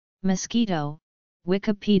Mosquito,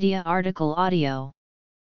 Wikipedia article audio.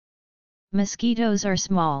 Mosquitoes are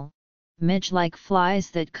small, midge-like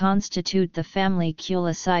flies that constitute the family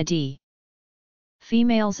Culicidae.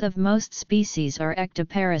 Females of most species are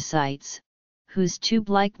ectoparasites, whose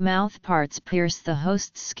tube-like mouth parts pierce the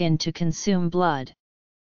host's skin to consume blood.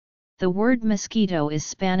 The word mosquito is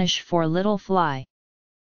Spanish for little fly.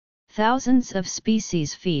 Thousands of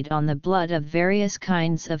species feed on the blood of various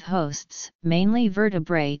kinds of hosts, mainly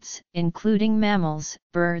vertebrates, including mammals,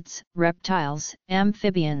 birds, reptiles,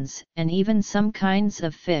 amphibians, and even some kinds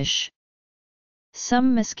of fish.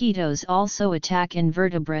 Some mosquitoes also attack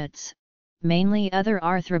invertebrates, mainly other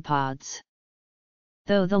arthropods.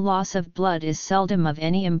 Though the loss of blood is seldom of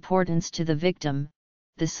any importance to the victim,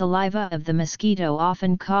 the saliva of the mosquito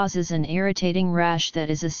often causes an irritating rash that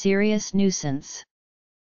is a serious nuisance.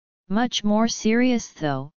 Much more serious,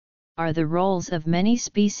 though, are the roles of many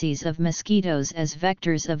species of mosquitoes as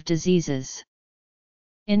vectors of diseases.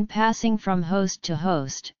 In passing from host to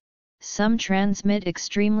host, some transmit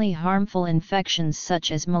extremely harmful infections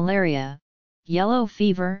such as malaria, yellow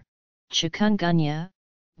fever, chikungunya,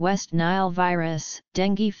 West Nile virus,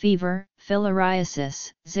 dengue fever,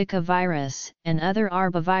 filariasis, Zika virus, and other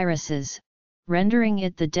arboviruses, rendering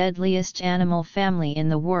it the deadliest animal family in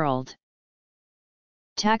the world.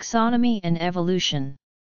 Taxonomy and evolution.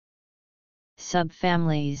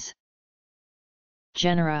 Subfamilies.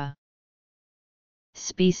 Genera.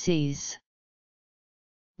 Species.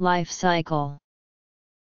 Life cycle.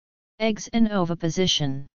 Eggs and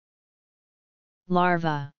oviposition.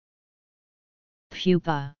 Larva.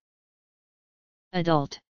 Pupa.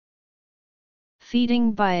 Adult.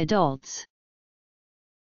 Feeding by adults.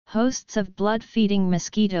 Hosts of blood-feeding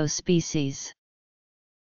mosquito species.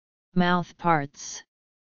 Mouth parts.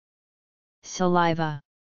 Saliva.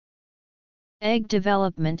 Egg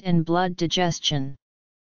development and blood digestion.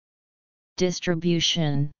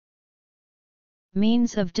 Distribution.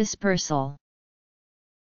 Means of dispersal.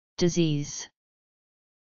 Disease.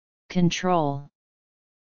 Control.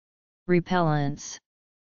 Repellents.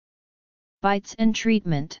 Bites and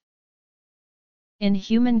treatment. In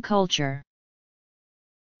human culture.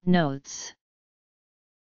 Notes.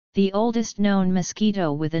 The oldest known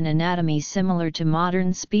mosquito with an anatomy similar to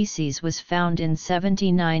modern species was found in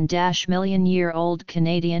 79-million-year-old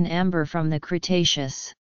Canadian amber from the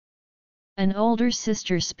Cretaceous. An older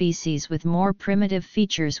sister species with more primitive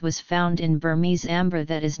features was found in Burmese amber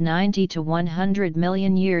that is 90 to 100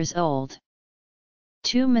 million years old.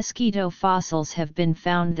 2 mosquito fossils have been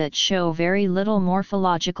found that show very little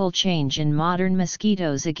morphological change in modern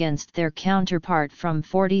mosquitoes against their counterpart from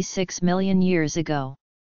 46 million years ago.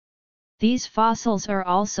 These fossils are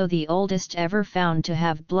also the oldest ever found to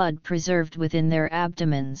have blood preserved within their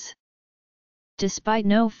abdomens. Despite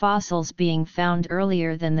no fossils being found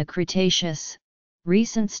earlier than the Cretaceous,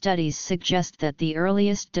 recent studies suggest that the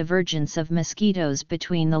earliest divergence of mosquitoes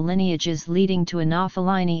between the lineages leading to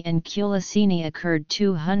Anopheline and Culicini occurred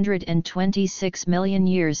 226 million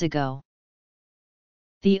years ago.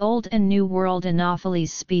 The Old and New World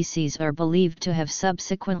Anopheles species are believed to have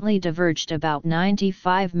subsequently diverged about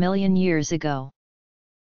 95 million years ago.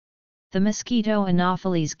 The mosquito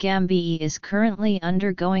Anopheles gambii is currently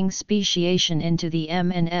undergoing speciation into the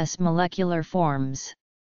M and S molecular forms.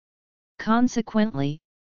 Consequently,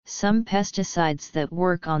 some pesticides that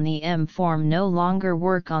work on the M form no longer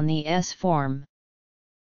work on the S form.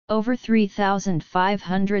 Over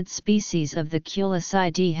 3,500 species of the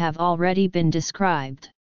Culicidae have already been described.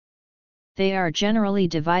 They are generally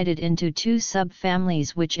divided into 2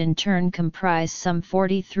 subfamilies which in turn comprise some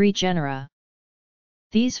 43 genera.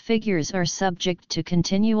 These figures are subject to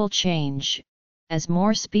continual change, as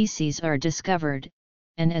more species are discovered,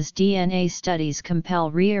 and as DNA studies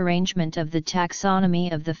compel rearrangement of the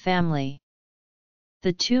taxonomy of the family.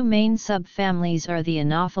 The 2 main subfamilies are the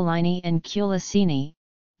Anopheline and Culicini,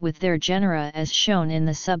 with their genera as shown in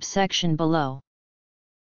the subsection below.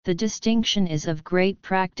 The distinction is of great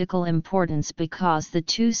practical importance because the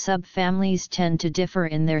 2 subfamilies tend to differ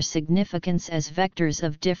in their significance as vectors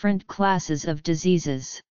of different classes of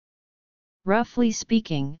diseases. Roughly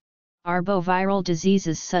speaking, arboviral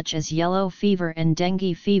diseases such as yellow fever and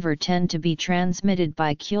dengue fever tend to be transmitted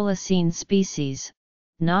by Culicine species,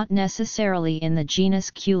 not necessarily in the genus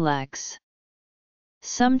Culex.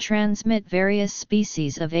 Some transmit various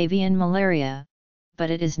species of avian malaria, but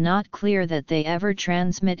it is not clear that they ever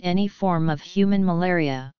transmit any form of human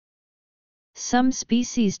malaria. Some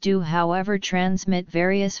species do, however, transmit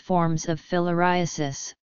various forms of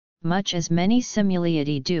filariasis, much as many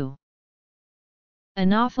Simuliidae do.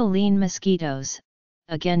 Anopheline mosquitoes,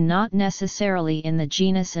 again not necessarily in the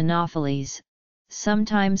genus Anopheles,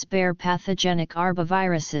 sometimes bear pathogenic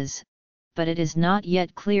arboviruses, but it is not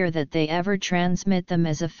yet clear that they ever transmit them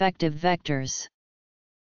as effective vectors.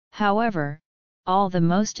 However, all the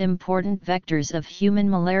most important vectors of human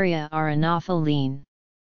malaria are anopheline.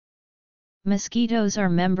 Mosquitoes are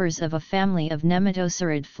members of a family of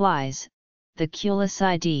nematosaurid flies, the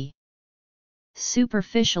Culicidae.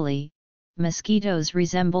 Superficially, mosquitoes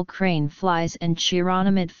resemble crane flies and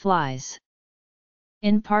chironomid flies.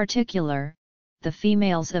 In particular, the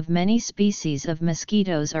females of many species of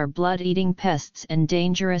mosquitoes are blood-eating pests and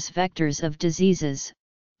dangerous vectors of diseases,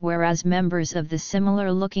 whereas members of the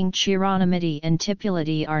similar-looking Chironomidae and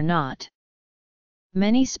Tipulidae are not.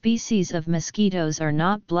 Many species of mosquitoes are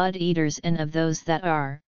not blood-eaters, and of those that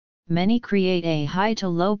are, many create a high to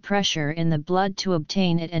low pressure in the blood to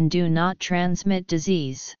obtain it and do not transmit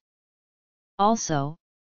disease. Also,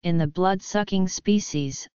 in the blood-sucking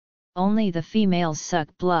species, only the females suck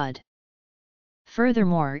blood.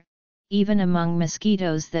 Furthermore, even among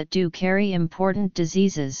mosquitoes that do carry important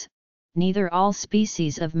diseases, neither all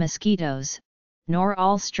species of mosquitoes, nor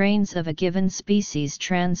all strains of a given species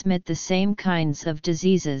transmit the same kinds of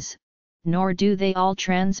diseases, nor do they all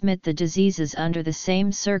transmit the diseases under the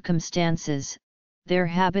same circumstances. Their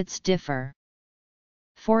habits differ.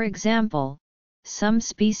 For example, some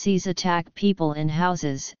species attack people in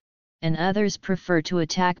houses, and others prefer to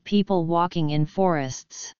attack people walking in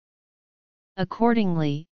forests.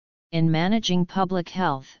 Accordingly, in managing public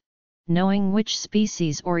health, knowing which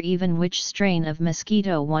species or even which strain of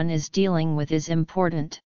mosquito one is dealing with is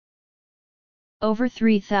important. Over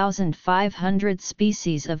 3,500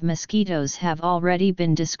 species of mosquitoes have already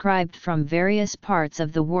been described from various parts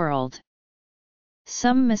of the world.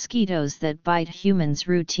 Some mosquitoes that bite humans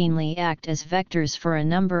routinely act as vectors for a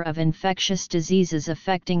number of infectious diseases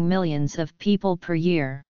affecting millions of people per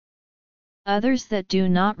year. Others that do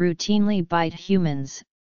not routinely bite humans,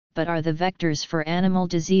 but are the vectors for animal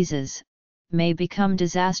diseases, may become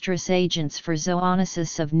disastrous agents for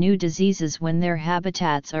zoonosis of new diseases when their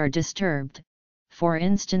habitats are disturbed, for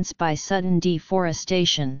instance by sudden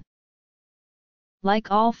deforestation. Like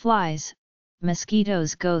all flies,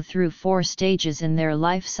 mosquitoes go through 4 stages in their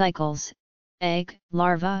life cycles: egg,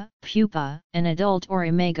 larva, pupa, and adult or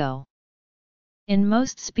imago. In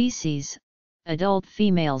most species, adult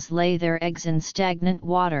females lay their eggs in stagnant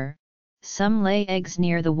water. Some lay eggs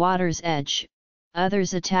near the water's edge,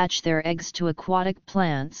 others attach their eggs to aquatic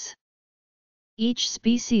plants. Each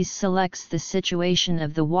species selects the situation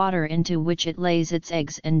of the water into which it lays its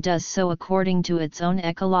eggs and does so according to its own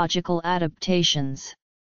ecological adaptations.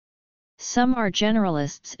 Some are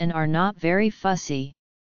generalists and are not very fussy.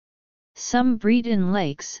 Some breed in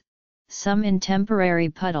lakes, some in temporary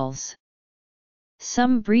puddles.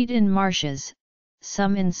 Some breed in marshes,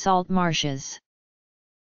 some in salt marshes.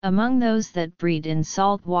 Among those that breed in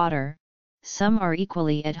salt water, some are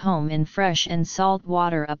equally at home in fresh and salt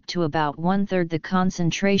water up to about 1/3 the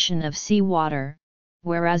concentration of seawater,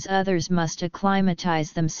 whereas others must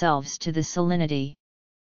acclimatize themselves to the salinity.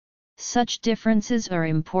 Such differences are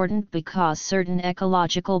important because certain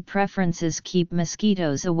ecological preferences keep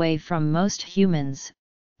mosquitoes away from most humans,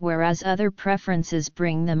 whereas other preferences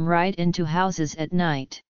bring them right into houses at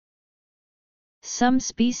night. Some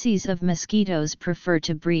species of mosquitoes prefer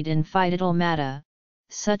to breed in phytodelmata,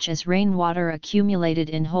 such as rainwater accumulated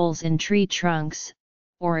in holes in tree trunks,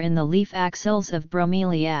 or in the leaf axils of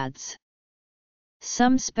bromeliads.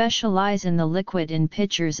 Some specialize in the liquid in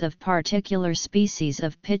pitchers of particular species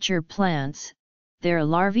of pitcher plants, their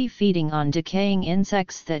larvae feeding on decaying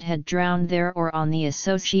insects that had drowned there or on the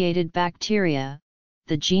associated bacteria.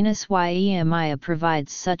 The genus Wyemia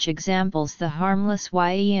provides such examples. The harmless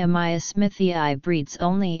Wyemia smithii breeds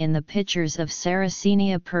only in the pitchers of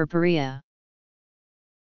Sarracenia purpurea.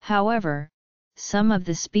 However, some of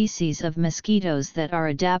the species of mosquitoes that are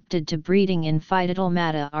adapted to breeding in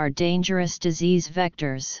phytodelmata are dangerous disease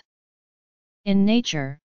vectors. In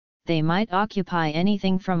nature, they might occupy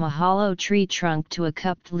anything from a hollow tree trunk to a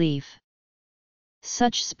cupped leaf.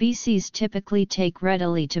 Such species typically take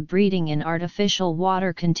readily to breeding in artificial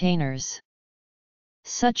water containers.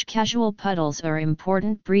 Such casual puddles are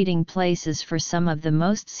important breeding places for some of the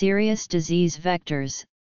most serious disease vectors,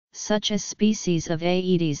 such as species of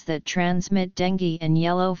Aedes that transmit dengue and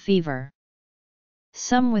yellow fever.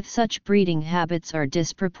 Some with such breeding habits are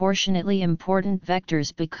disproportionately important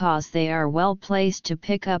vectors because they are well placed to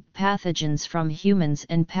pick up pathogens from humans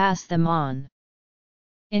and pass them on.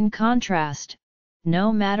 In contrast,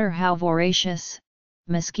 no matter how voracious,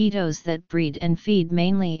 mosquitoes that breed and feed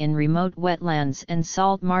mainly in remote wetlands and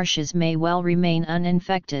salt marshes may well remain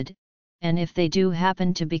uninfected, and if they do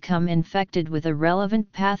happen to become infected with a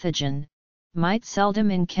relevant pathogen, might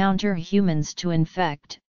seldom encounter humans to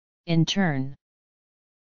infect, in turn.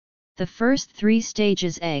 The first three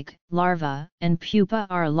stages, egg, larva, and pupa,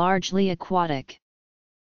 are largely aquatic.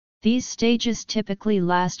 These stages typically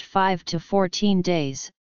last 5 to 14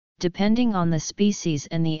 days, depending on the species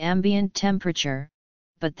and the ambient temperature,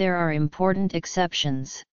 but there are important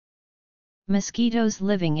exceptions. Mosquitoes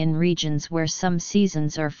living in regions where some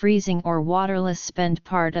seasons are freezing or waterless spend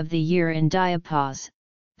part of the year in diapause.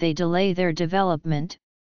 They delay their development,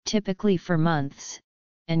 typically for months,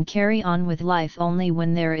 and carry on with life only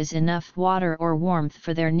when there is enough water or warmth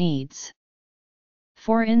for their needs.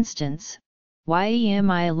 For instance,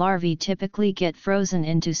 YEMI larvae typically get frozen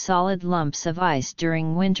into solid lumps of ice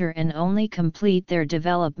during winter and only complete their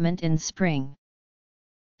development in spring.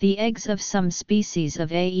 The eggs of some species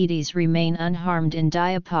of Aedes remain unharmed in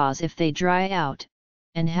diapause if they dry out,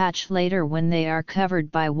 and hatch later when they are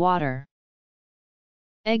covered by water.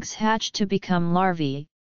 Eggs hatch to become larvae,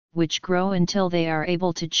 which grow until they are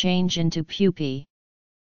able to change into pupae.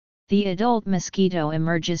 The adult mosquito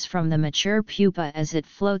emerges from the mature pupa as it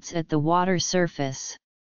floats at the water surface.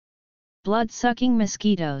 Blood-sucking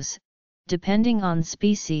mosquitoes, depending on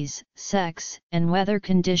species, sex, and weather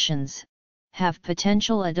conditions, have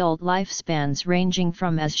potential adult lifespans ranging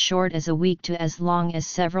from as short as a week to as long as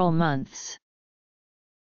several months.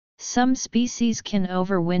 Some species can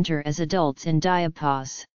overwinter as adults in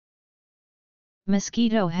diapause.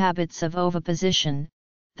 Mosquito habits of oviposition,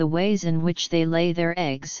 the ways in which they lay their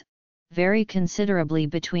eggs, vary considerably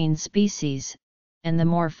between species, and the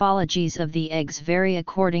morphologies of the eggs vary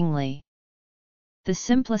accordingly. The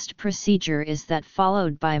simplest procedure is that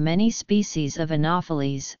followed by many species of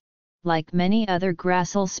Anopheles. Like many other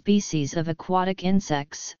gracile species of aquatic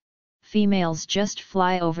insects, females just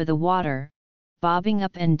fly over the water, bobbing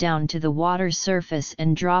up and down to the water surface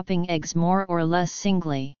and dropping eggs more or less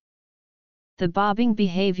singly. The bobbing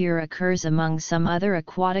behavior occurs among some other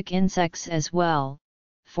aquatic insects as well,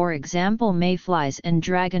 for example mayflies and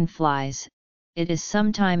dragonflies. It is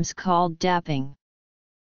sometimes called dapping.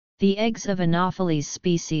 The eggs of Anopheles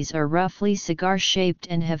species are roughly cigar-shaped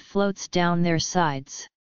and have floats down their sides.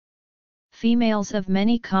 Females of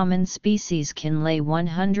many common species can lay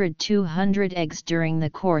 100–200 eggs during the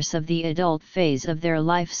course of the adult phase of their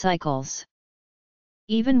life cycles.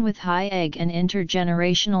 Even with high egg and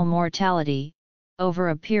intergenerational mortality, over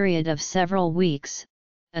a period of several weeks,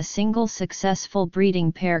 a single successful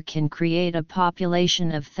breeding pair can create a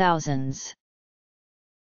population of thousands.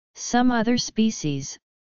 Some other species,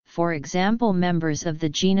 for example members of the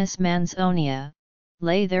genus Manzonia,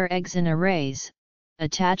 lay their eggs in arrays,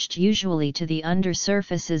 attached usually to the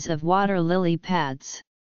undersurfaces of water lily pads.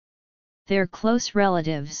 Their close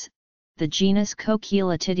relatives, the genus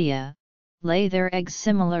Coquilitidia, lay their eggs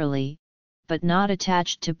similarly, but not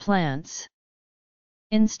attached to plants.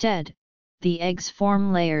 Instead, the eggs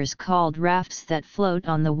form layers called rafts that float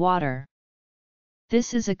on the water.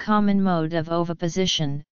 This is a common mode of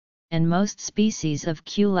oviposition, and most species of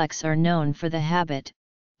Culex are known for the habit,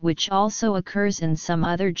 which also occurs in some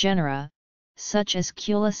other genera, such as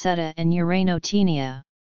Culiceta and Uranotaenia.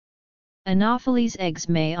 Anopheles eggs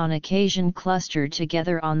may on occasion cluster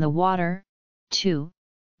together on the water, too,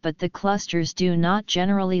 but the clusters do not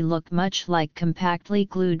generally look much like compactly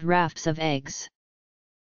glued rafts of eggs.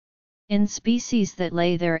 In species that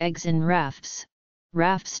lay their eggs in rafts,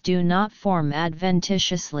 rafts do not form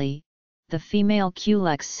adventitiously. The female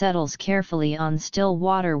Culex settles carefully on still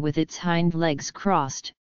water with its hind legs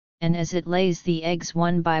crossed, and as it lays the eggs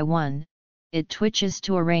one by one, it twitches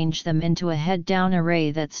to arrange them into a head-down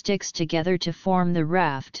array that sticks together to form the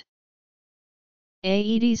raft.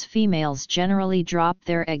 Aedes females generally drop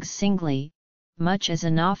their eggs singly, much as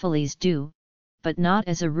Anopheles do, but not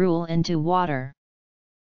as a rule into water.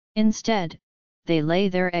 Instead, they lay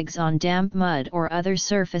their eggs on damp mud or other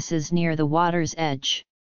surfaces near the water's edge.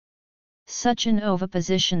 Such an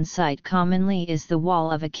oviposition site commonly is the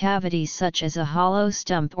wall of a cavity such as a hollow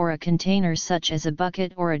stump or a container such as a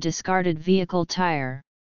bucket or a discarded vehicle tire.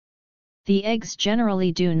 The eggs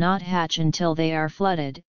generally do not hatch until they are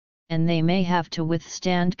flooded, and they may have to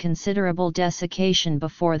withstand considerable desiccation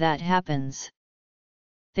before that happens.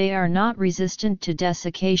 They are not resistant to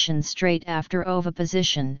desiccation straight after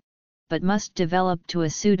oviposition, but must develop to a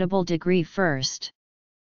suitable degree first.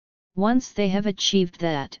 Once they have achieved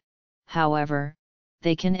that, however,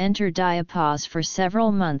 they can enter diapause for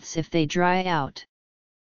several months if they dry out.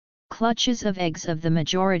 Clutches of eggs of the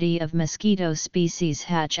majority of mosquito species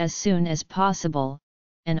hatch as soon as possible,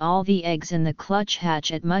 and all the eggs in the clutch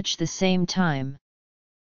hatch at much the same time.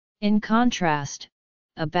 In contrast,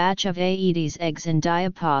 a batch of Aedes eggs in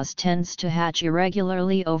diapause tends to hatch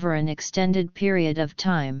irregularly over an extended period of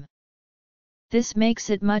time. This makes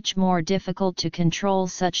it much more difficult to control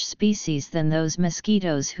such species than those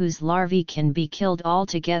mosquitoes whose larvae can be killed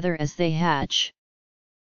altogether as they hatch.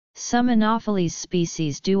 Some Anopheles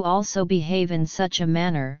species do also behave in such a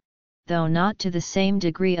manner, though not to the same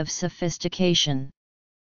degree of sophistication.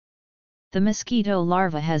 The mosquito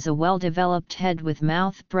larva has a well-developed head with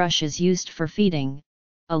mouth brushes used for feeding,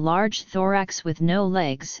 a large thorax with no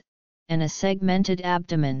legs, and a segmented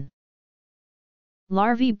abdomen.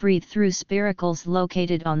 Larvae breathe through spiracles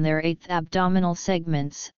located on their 8th abdominal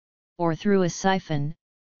segments, or through a siphon,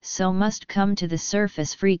 so must come to the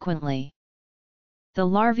surface frequently. The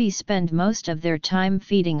larvae spend most of their time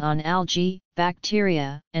feeding on algae,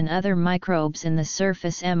 bacteria, and other microbes in the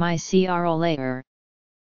surface micro layer.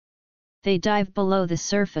 They dive below the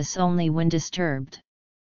surface only when disturbed.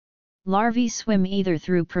 Larvae swim either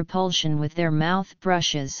through propulsion with their mouth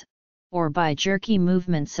brushes, or by jerky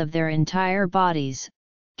movements of their entire bodies,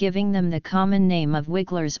 giving them the common name of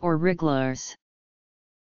wigglers or wrigglers.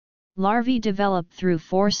 Larvae develop through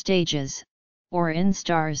 4 stages, or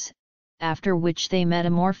instars, after which they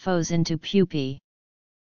metamorphose into pupae.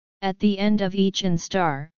 At the end of each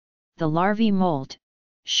instar, the larvae molt,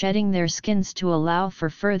 shedding their skins to allow for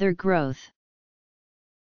further growth.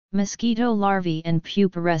 Mosquito larvae and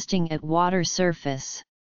pupa resting at water surface.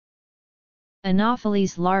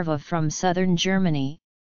 Anopheles larva from southern Germany,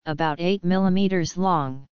 about 8 mm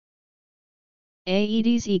long.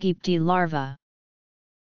 Aedes aegypti larva.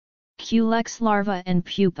 Culex larva and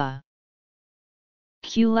pupa.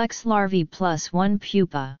 Culex larvae plus 1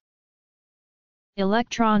 pupa.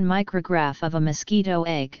 Electron micrograph of a mosquito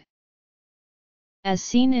egg. As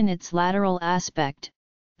seen in its lateral aspect,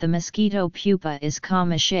 the mosquito pupa is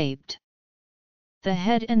comma-shaped. The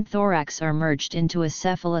head and thorax are merged into a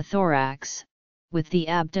cephalothorax, with the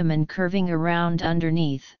abdomen curving around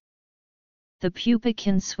underneath. The pupa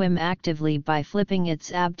can swim actively by flipping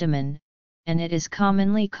its abdomen, and it is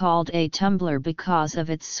commonly called a tumbler because of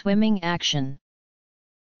its swimming action.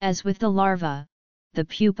 As with the larva, the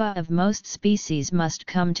pupa of most species must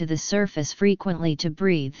come to the surface frequently to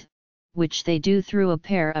breathe, which they do through a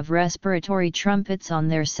pair of respiratory trumpets on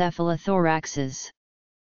their cephalothoraxes.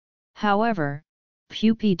 However,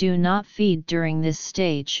 pupae do not feed during this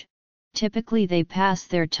stage. Typically they pass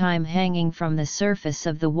their time hanging from the surface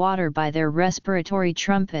of the water by their respiratory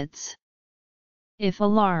trumpets. If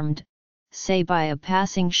alarmed, say by a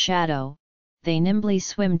passing shadow, they nimbly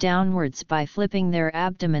swim downwards by flipping their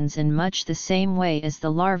abdomens in much the same way as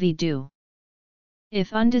the larvae do.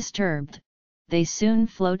 If undisturbed, they soon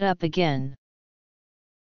float up again.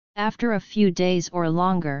 After a few days or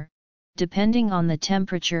longer, depending on the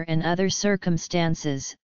temperature and other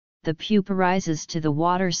circumstances, the pupa rises to the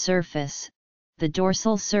water surface, the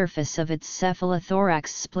dorsal surface of its cephalothorax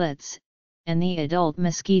splits, and the adult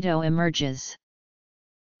mosquito emerges.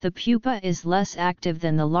 The pupa is less active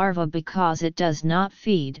than the larva because it does not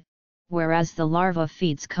feed, whereas the larva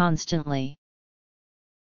feeds constantly.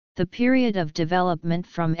 The period of development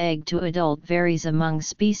from egg to adult varies among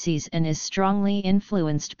species and is strongly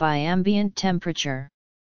influenced by ambient temperature.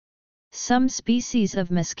 Some species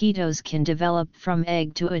of mosquitoes can develop from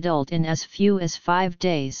egg to adult in as few as 5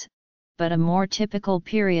 days, but a more typical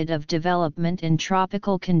period of development in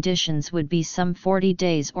tropical conditions would be some 40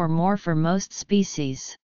 days or more for most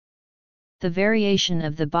species. The variation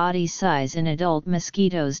of the body size in adult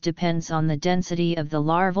mosquitoes depends on the density of the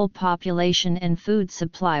larval population and food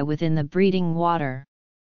supply within the breeding water.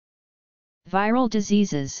 Viral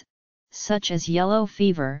diseases, such as yellow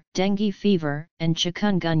fever, dengue fever, and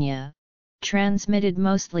chikungunya, transmitted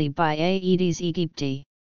mostly by Aedes aegypti.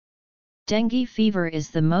 Dengue fever is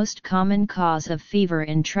the most common cause of fever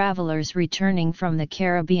in travelers returning from the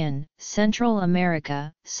Caribbean, Central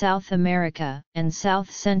America, South America, and South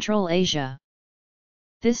Central Asia.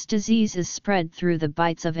 This disease is spread through the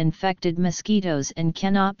bites of infected mosquitoes and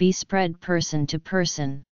cannot be spread person to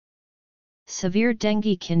person. Severe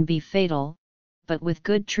dengue can be fatal, but with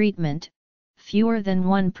good treatment, fewer than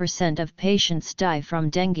 1% of patients die from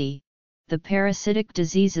dengue, the parasitic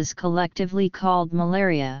diseases collectively called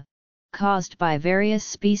malaria, caused by various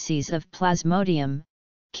species of Plasmodium,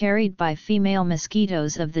 carried by female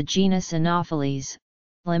mosquitoes of the genus Anopheles,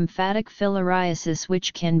 lymphatic filariasis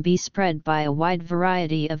which can be spread by a wide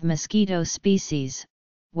variety of mosquito species.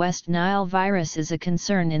 West Nile virus is a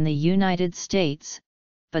concern in the United States,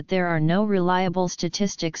 but there are no reliable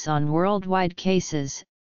statistics on worldwide cases.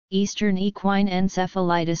 Eastern equine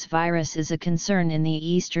encephalitis virus is a concern in the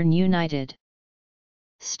eastern United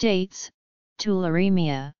States.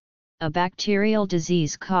 Tularemia, a bacterial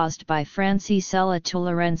disease caused by Francisella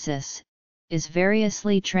tularensis, is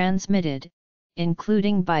variously transmitted,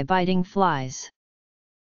 including by biting flies.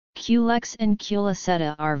 Culex and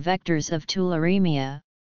Culecetta are vectors of tularemia,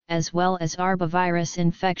 as well as arbovirus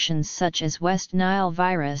infections such as West Nile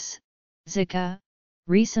virus, Zika,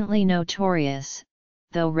 recently notorious,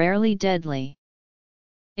 though rarely deadly.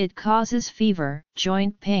 It causes fever,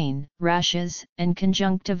 joint pain, rashes, and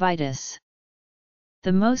conjunctivitis.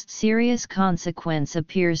 The most serious consequence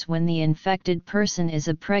appears when the infected person is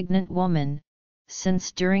a pregnant woman,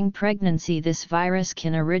 since during pregnancy this virus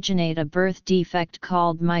can originate a birth defect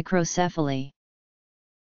called microcephaly.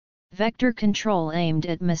 Vector control aimed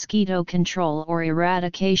at mosquito control or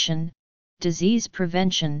eradication, disease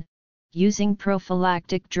prevention, using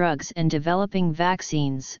prophylactic drugs and developing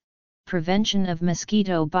vaccines, prevention of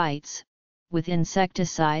mosquito bites, with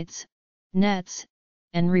insecticides, nets,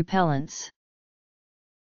 and repellents.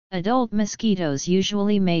 Adult mosquitoes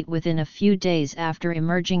usually mate within a few days after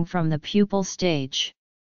emerging from the pupal stage.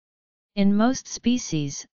 In most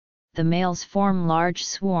species, the males form large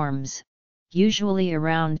swarms, usually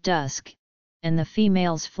around dusk, and the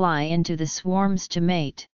females fly into the swarms to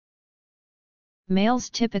mate. Males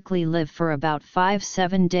typically live for about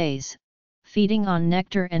 5-7 days, feeding on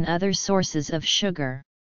nectar and other sources of sugar.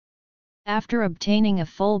 After obtaining a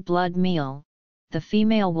full blood meal, the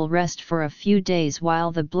female will rest for a few days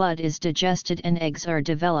while the blood is digested and eggs are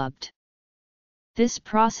developed. This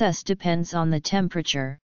process depends on the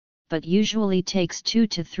temperature, but usually takes 2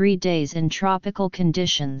 to 3 days in tropical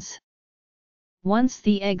conditions. Once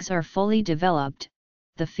the eggs are fully developed,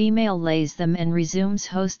 the female lays them and resumes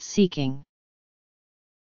host seeking.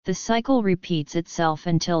 The cycle repeats itself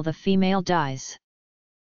until the female dies.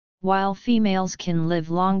 While females can live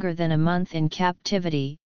longer than a month in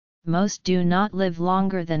captivity, most do not live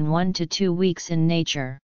longer than 1 to 2 weeks in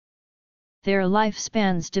nature. Their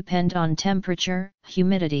lifespans depend on temperature,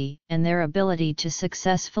 humidity, and their ability to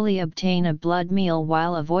successfully obtain a blood meal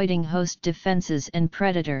while avoiding host defenses and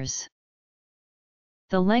predators.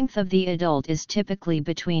 The length of the adult is typically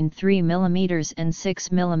between 3 mm and 6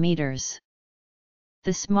 mm.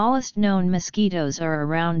 The smallest known mosquitoes are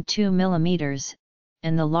around 2 mm,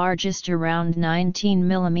 and the largest around 19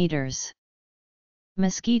 mm.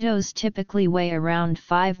 Mosquitoes typically weigh around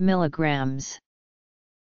 5 mg.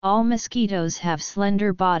 All mosquitoes have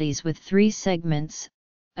slender bodies with 3 segments,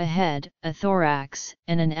 a head, a thorax,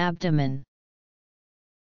 and an abdomen.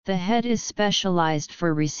 The head is specialized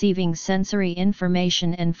for receiving sensory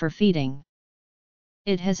information and for feeding.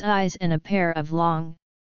 It has eyes and a pair of long,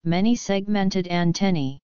 many-segmented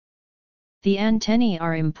antennae. The antennae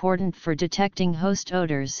are important for detecting host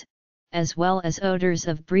odors, as well as odors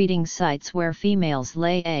of breeding sites where females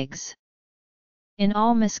lay eggs. In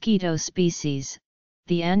all mosquito species,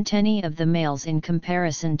 the antennae of the males in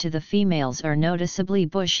comparison to the females are noticeably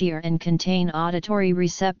bushier and contain auditory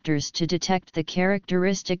receptors to detect the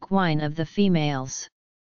characteristic whine of the females.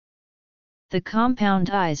 The compound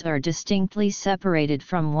eyes are distinctly separated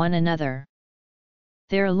from one another.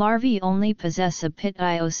 Their larvae only possess a pit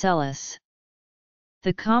ocellus.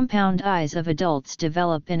 The compound eyes of adults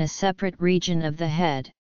develop in a separate region of the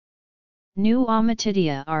head. New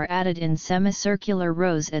ommatidia are added in semicircular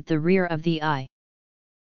rows at the rear of the eye.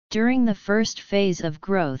 During the first phase of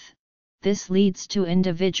growth, this leads to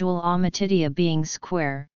individual ommatidia being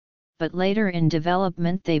square, but later in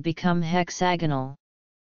development they become hexagonal.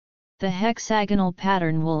 The hexagonal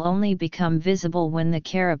pattern will only become visible when the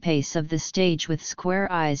carapace of the stage with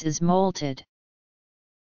square eyes is molted.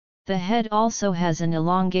 The head also has an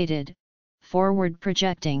elongated,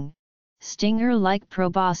 forward-projecting, stinger-like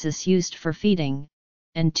proboscis used for feeding,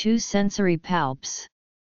 and 2 sensory palps.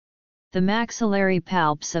 The maxillary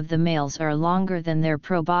palps of the males are longer than their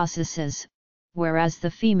proboscises, whereas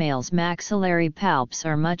the females' maxillary palps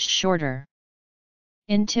are much shorter.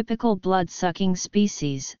 In typical blood-sucking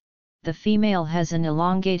species, the female has an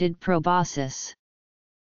elongated proboscis.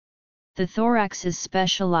 The thorax is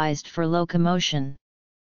specialized for locomotion.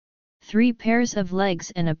 3 pairs of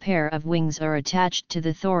legs and a pair of wings are attached to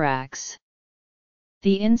the thorax.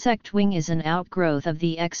 The insect wing is an outgrowth of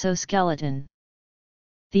the exoskeleton.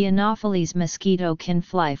 The Anopheles mosquito can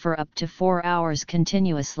fly for up to 4 hours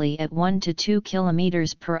continuously at 1 to 2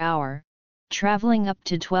 km per hour, traveling up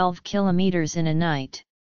to 12 km in a night.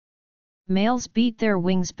 Males beat their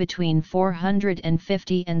wings between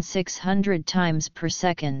 450 and 600 times per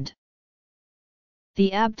second.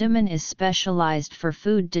 The abdomen is specialized for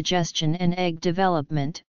food digestion and egg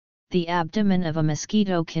development. The abdomen of a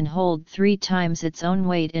mosquito can hold 3 times its own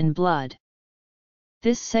weight in blood.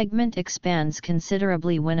 This segment expands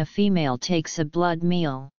considerably when a female takes a blood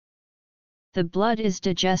meal. The blood is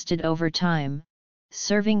digested over time,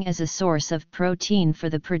 serving as a source of protein for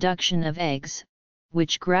the production of eggs,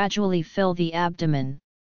 which gradually fill the abdomen.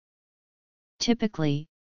 Typically,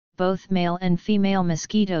 both male and female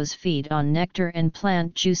mosquitoes feed on nectar and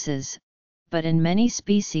plant juices, but in many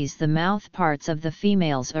species the mouth parts of the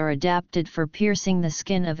females are adapted for piercing the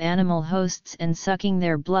skin of animal hosts and sucking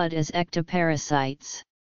their blood as ectoparasites.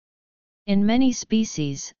 In many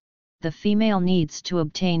species, the female needs to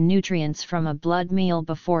obtain nutrients from a blood meal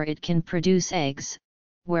before it can produce eggs,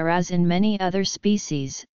 whereas in many other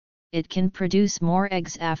species, it can produce more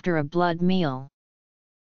eggs after a blood meal.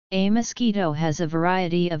 A mosquito has a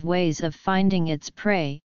variety of ways of finding its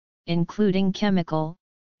prey, including chemical,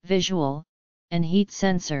 visual, and heat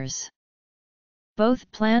sensors.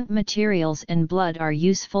 Both plant materials and blood are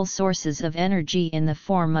useful sources of energy in the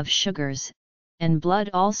form of sugars, and blood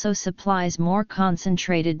also supplies more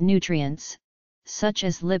concentrated nutrients, such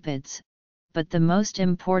as lipids, but the most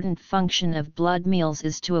important function of blood meals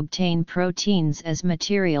is to obtain proteins as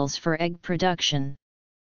materials for egg production.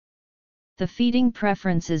 The feeding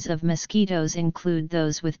preferences of mosquitoes include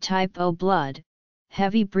those with type O blood,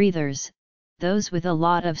 heavy breathers, those with a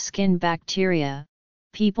lot of skin bacteria,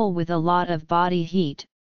 people with a lot of body heat,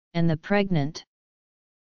 and the pregnant.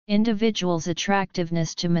 Individuals'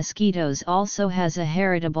 attractiveness to mosquitoes also has a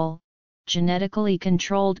heritable, genetically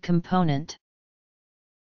controlled component.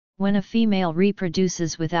 When a female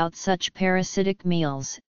reproduces without such parasitic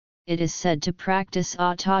meals, it is said to practice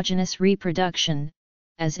autogenous reproduction,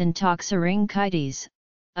 as in Toxorhynchites.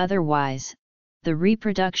 Otherwise, the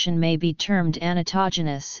reproduction may be termed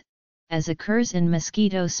anatogenous, as occurs in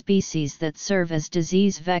mosquito species that serve as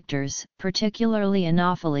disease vectors, particularly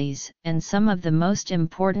Anopheles, and some of the most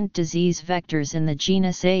important disease vectors in the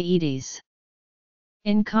genus Aedes.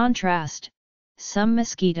 In contrast, some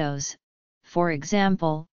mosquitoes, for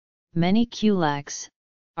example, many culex,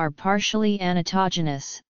 are partially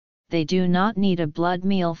anatogenous. They do not need a blood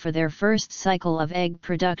meal for their first cycle of egg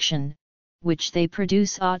production, which they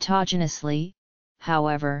produce autogenously.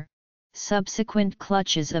 However, subsequent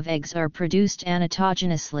clutches of eggs are produced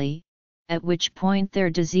anatogenously, at which point their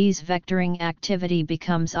disease vectoring activity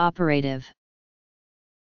becomes operative.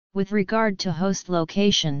 With regard to host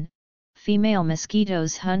location, female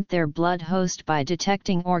mosquitoes hunt their blood host by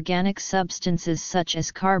detecting organic substances such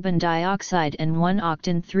as carbon dioxide and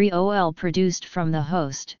 1-octan-3-ol produced from the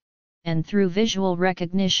host, and through visual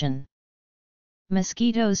recognition.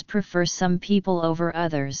 Mosquitoes prefer some people over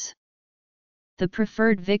others. The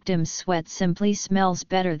preferred victim's sweat simply smells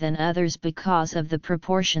better than others because of the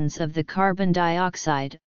proportions of the carbon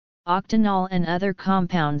dioxide, octanol and other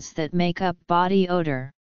compounds that make up body odor.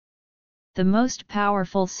 The most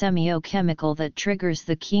powerful semiochemical that triggers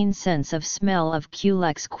the keen sense of smell of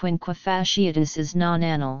Culex quinquefasciatus is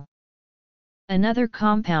nonanol. Another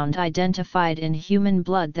compound identified in human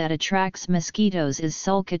blood that attracts mosquitoes is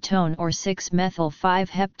sulcatone or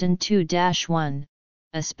 6-methyl-5-heptane-2-1.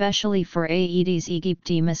 Especially for Aedes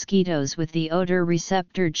aegypti mosquitoes with the odor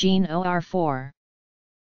receptor gene OR4.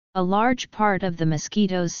 A large part of the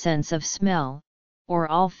mosquito's sense of smell,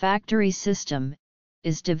 or olfactory system,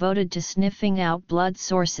 is devoted to sniffing out blood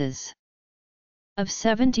sources. Of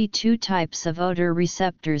 72 types of odor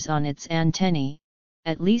receptors on its antennae,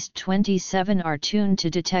 at least 27 are tuned to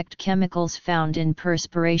detect chemicals found in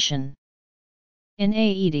perspiration. In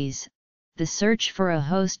Aedes, the search for a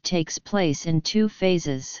host takes place in two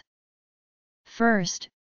phases. First,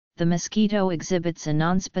 the mosquito exhibits a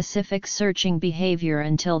nonspecific searching behavior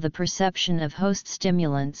until the perception of host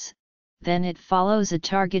stimulants, then it follows a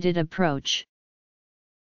targeted approach.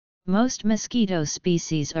 Most mosquito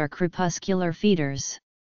species are crepuscular feeders.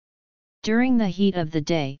 During the heat of the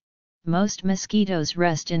day, most mosquitoes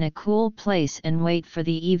rest in a cool place and wait for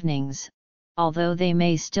the evenings, although they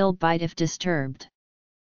may still bite if disturbed.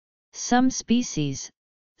 Some species,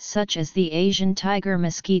 such as the Asian tiger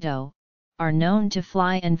mosquito, are known to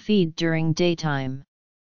fly and feed during daytime.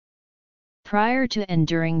 Prior to and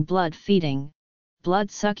during blood feeding,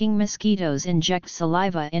 blood-sucking mosquitoes inject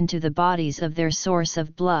saliva into the bodies of their source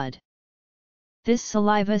of blood. This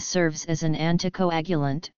saliva serves as an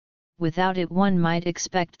anticoagulant. Without it, one might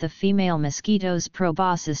expect the female mosquito's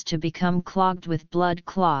proboscis to become clogged with blood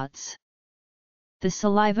clots. The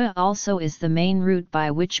saliva also is the main route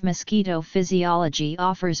by which mosquito physiology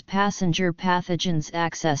offers passenger pathogens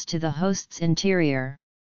access to the host's interior.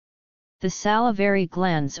 The salivary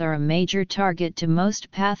glands are a major target to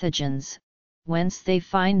most pathogens, whence they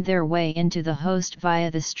find their way into the host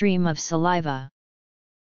via the stream of saliva.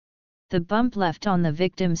 The bump left on the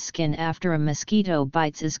victim's skin after a mosquito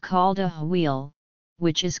bites is called a wheal,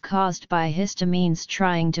 which is caused by histamines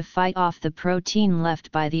trying to fight off the protein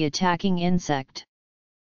left by the attacking insect.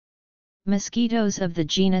 Mosquitoes of the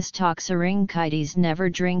genus Toxorhynchides never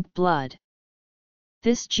drink blood.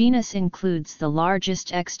 This genus includes the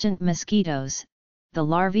largest extant mosquitoes, the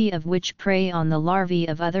larvae of which prey on the larvae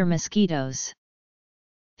of other mosquitoes.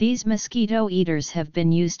 These mosquito eaters have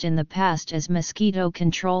been used in the past as mosquito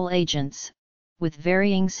control agents, with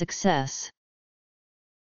varying success.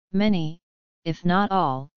 Many, if not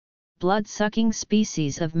all, blood-sucking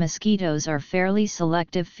species of mosquitoes are fairly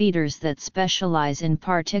selective feeders that specialize in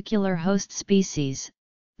particular host species,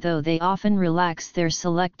 though they often relax their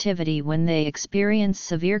selectivity when they experience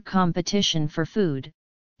severe competition for food,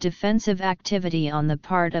 defensive activity on the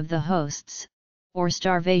part of the hosts, or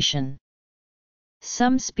starvation.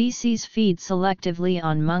 Some species feed selectively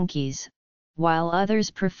on monkeys, while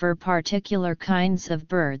others prefer particular kinds of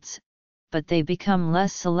birds, but they become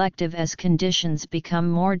less selective as conditions become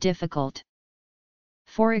more difficult.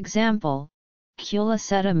 For example,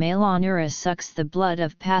 Culiceta melonura sucks the blood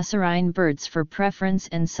of passerine birds for preference,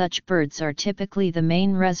 and such birds are typically the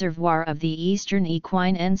main reservoir of the eastern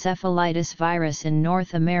equine encephalitis virus in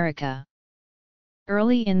North America.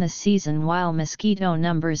 Early in the season, while mosquito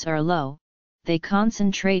numbers are low, they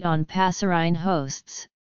concentrate on passerine hosts,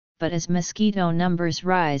 but as mosquito numbers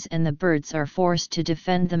rise and the birds are forced to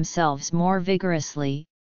defend themselves more vigorously,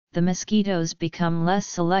 the mosquitoes become less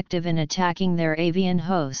selective in attacking their avian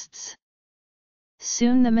hosts.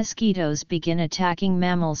 Soon the mosquitoes begin attacking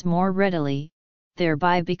mammals more readily,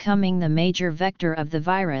 thereby becoming the major vector of the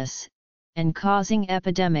virus, and causing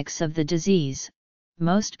epidemics of the disease,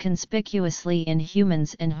 most conspicuously in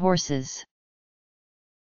humans and horses.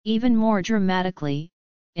 Even more dramatically,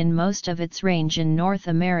 in most of its range in North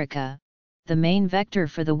America, the main vector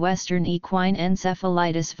for the Western equine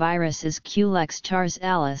encephalitis virus is Culex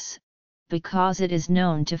tarsalis, because it is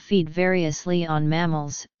known to feed variously on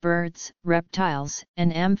mammals, birds, reptiles,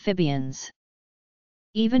 and amphibians.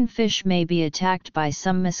 Even fish may be attacked by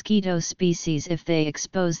some mosquito species if they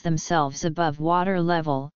expose themselves above water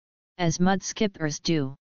level, as mudskippers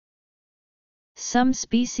do. Some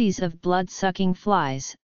species of blood-sucking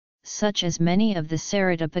flies, such as many of the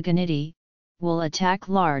Ceratopagonidae, will attack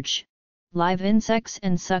large, live insects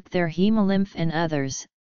and suck their hemolymph, and others,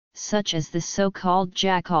 such as the so-called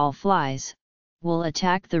jackal flies, will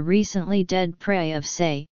attack the recently dead prey of,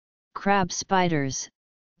 say, crab spiders,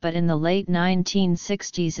 but in the late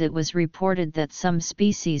 1960s it was reported that some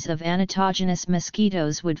species of anatogenous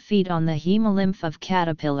mosquitoes would feed on the hemolymph of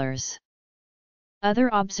caterpillars.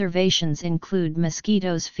 Other observations include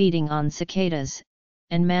mosquitoes feeding on cicadas,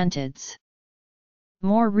 and mantids.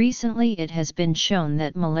 More recently it has been shown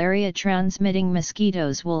that malaria-transmitting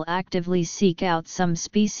mosquitoes will actively seek out some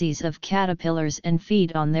species of caterpillars and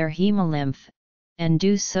feed on their hemolymph, and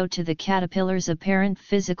do so to the caterpillar's apparent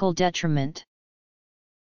physical detriment.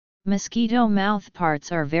 Mosquito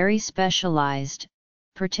mouthparts are very specialized,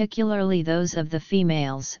 particularly those of the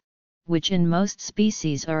females, which in most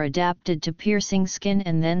species are adapted to piercing skin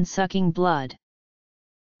and then sucking blood.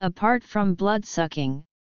 Apart from blood-sucking,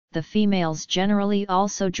 the females generally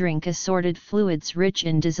also drink assorted fluids rich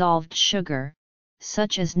in dissolved sugar,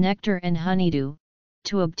 such as nectar and honeydew,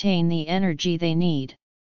 to obtain the energy they need.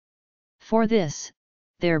 For this,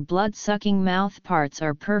 their blood-sucking mouthparts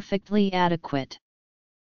are perfectly adequate.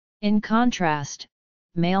 In contrast,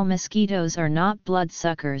 male mosquitoes are not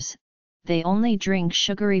bloodsuckers, they only drink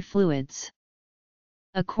sugary fluids.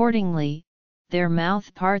 Accordingly, their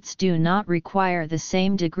mouthparts do not require the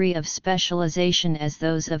same degree of specialization as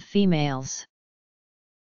those of females.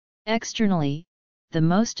 Externally, the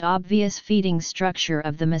most obvious feeding structure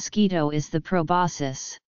of the mosquito is the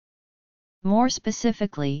proboscis. More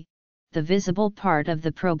specifically, the visible part of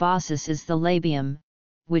the proboscis is the labium,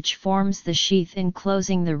 which forms the sheath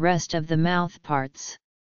enclosing the rest of the mouthparts.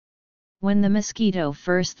 When the mosquito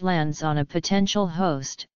first lands on a potential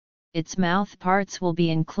host, its mouthparts will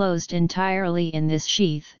be enclosed entirely in this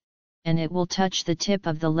sheath, and it will touch the tip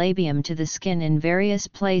of the labium to the skin in various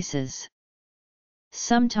places.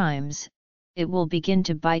 Sometimes, it will begin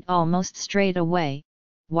to bite almost straight away,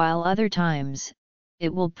 while other times,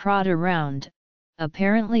 it will prod around,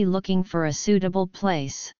 apparently looking for a suitable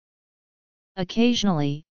place.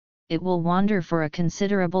 Occasionally, it will wander for a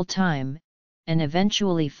considerable time, and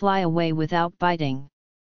eventually fly away without biting.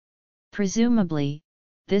 Presumably,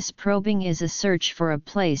 this probing is a search for a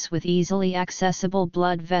place with easily accessible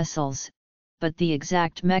blood vessels, but the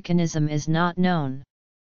exact mechanism is not known.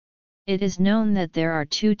 It is known that there are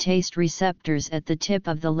two taste receptors at the tip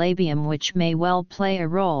of the labium which may well play a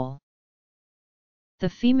role. The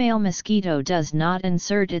female mosquito does not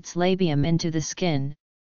insert its labium into the skin,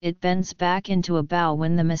 it bends back into a bow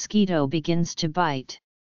when the mosquito begins to bite.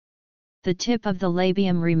 The tip of the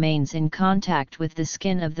labium remains in contact with the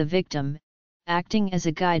skin of the victim, acting as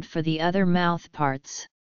a guide for the other mouth parts.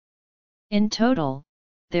 In total,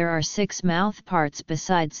 there are 6 mouth parts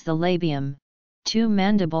besides the labium: 2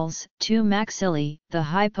 mandibles, 2 maxillae, the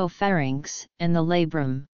hypopharynx, and the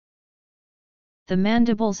labrum. The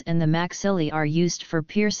mandibles and the maxillae are used for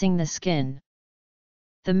piercing the skin.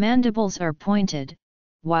 The mandibles are pointed,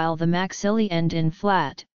 while the maxillae end in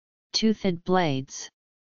flat, toothed blades.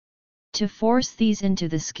 To force these into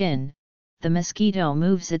the skin, the mosquito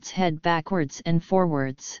moves its head backwards and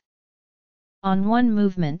forwards. On one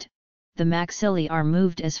movement, the maxillae are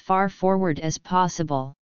moved as far forward as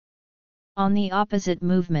possible. On the opposite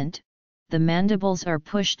movement, the mandibles are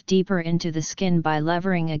pushed deeper into the skin by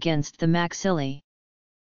levering against the maxillae.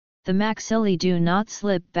 The maxillae do not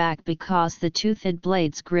slip back because the toothed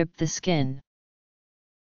blades grip the skin.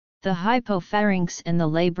 The hypopharynx and the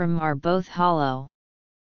labrum are both hollow.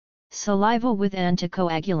 Saliva with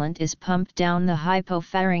anticoagulant is pumped down the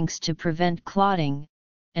hypopharynx to prevent clotting,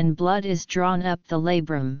 and blood is drawn up the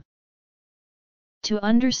labrum. To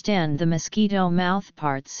understand the mosquito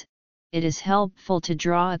mouthparts, it is helpful to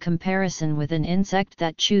draw a comparison with an insect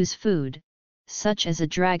that chews food, such as a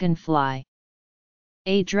dragonfly.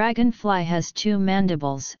 A dragonfly has 2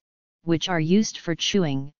 mandibles, which are used for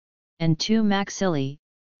chewing, and 2 maxillae,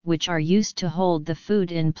 which are used to hold the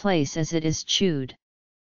food in place as it is chewed.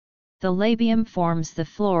 The labium forms the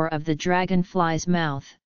floor of the dragonfly's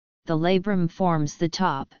mouth, the labrum forms the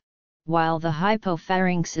top, while the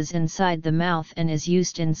hypopharynx is inside the mouth and is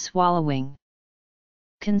used in swallowing.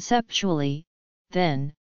 Conceptually,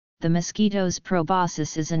 then, the mosquito's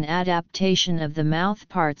proboscis is an adaptation of the mouth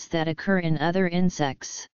parts that occur in other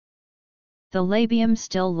insects. The labium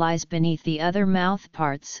still lies beneath the other mouth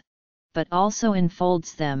parts, but also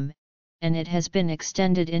enfolds them, and it has been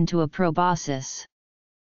extended into a proboscis.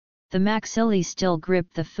 The maxillae still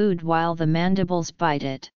grip the food while the mandibles bite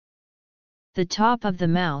it. The top of the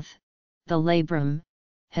mouth, the labrum,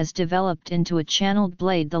 has developed into a channeled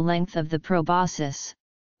blade the length of the proboscis,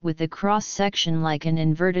 with a cross-section like an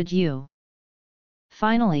inverted U.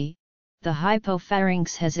 Finally, the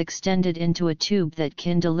hypopharynx has extended into a tube that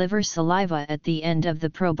can deliver saliva at the end of the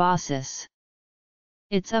proboscis.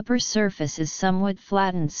 Its upper surface is somewhat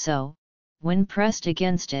flattened so, when pressed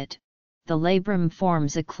against it, the labrum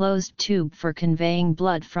forms a closed tube for conveying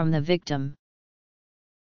blood from the victim.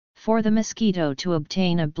 For the mosquito to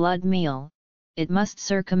obtain a blood meal, it must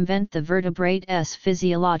circumvent the vertebrate's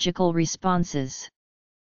physiological responses.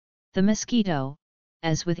 The mosquito,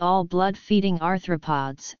 as with all blood-feeding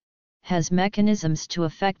arthropods, has mechanisms to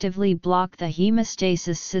effectively block the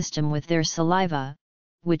hemostasis system with their saliva,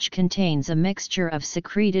 which contains a mixture of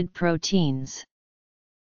secreted proteins.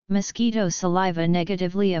 Mosquito saliva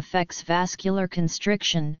negatively affects vascular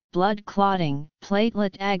constriction, blood clotting,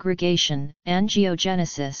 platelet aggregation,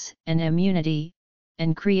 angiogenesis, and immunity,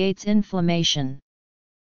 and creates inflammation.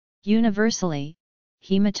 Universally,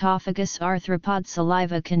 hematophagus arthropod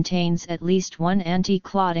saliva contains at least 1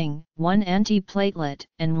 anti-clotting, 1 antiplatelet,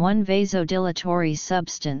 and 1 vasodilatory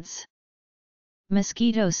substance.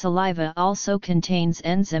 Mosquito saliva also contains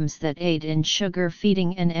enzymes that aid in sugar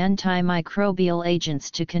feeding and antimicrobial agents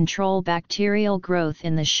to control bacterial growth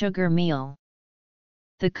in the sugar meal.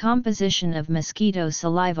 The composition of mosquito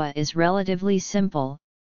saliva is relatively simple,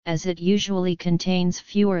 as it usually contains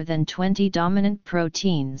fewer than 20 dominant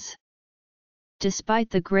proteins. Despite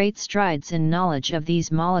the great strides in knowledge of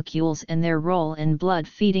these molecules and their role in blood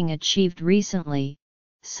feeding achieved recently,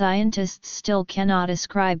 scientists still cannot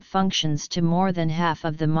ascribe functions to more than half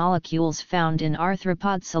of the molecules found in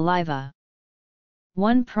arthropod saliva.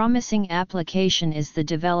 One promising application is the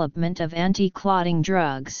development of anti-clotting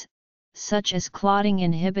drugs, such as clotting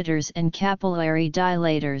inhibitors and capillary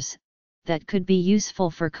dilators, that could be useful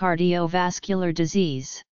for cardiovascular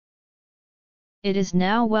disease. It is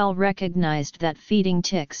now well recognized that feeding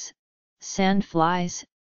ticks, sandflies,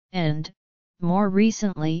 and, more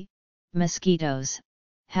recently, mosquitoes,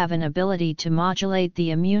 have an ability to modulate the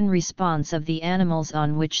immune response of the animals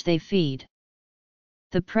on which they feed.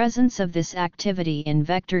 The presence of this activity in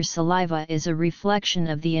vector saliva is a reflection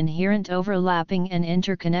of the inherent overlapping and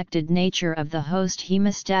interconnected nature of the host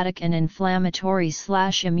hemostatic and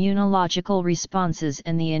inflammatory/immunological responses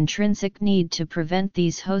and the intrinsic need to prevent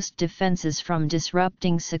these host defenses from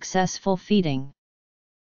disrupting successful feeding.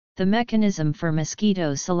 The mechanism for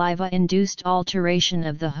mosquito saliva-induced alteration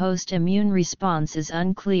of the host immune response is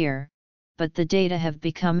unclear, but the data have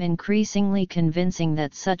become increasingly convincing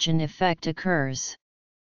that such an effect occurs.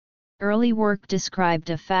 Early work described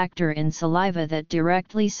a factor in saliva that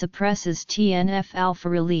directly suppresses TNF-alpha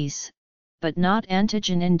release, but not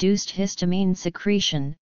antigen-induced histamine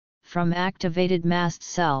secretion, from activated mast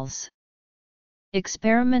cells.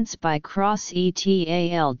 Experiments by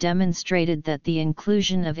cross-ETAL demonstrated that the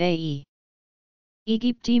inclusion of A.E.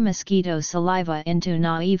 aegypti mosquito saliva into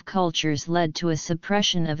naive cultures led to a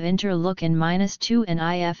suppression of interleukin-2 and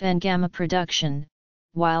IFN gamma production,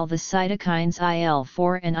 while the cytokines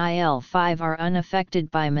IL-4 and IL-5 are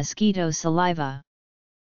unaffected by mosquito saliva.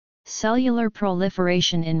 Cellular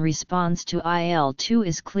proliferation in response to IL-2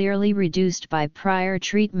 is clearly reduced by prior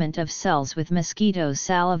treatment of cells with mosquito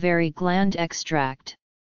salivary gland extract.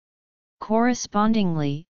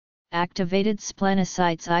 Correspondingly, activated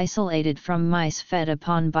splenocytes isolated from mice fed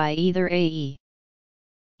upon by either A.E.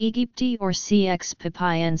 aegypti or C.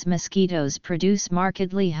 expipiens mosquitoes produce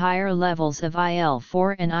markedly higher levels of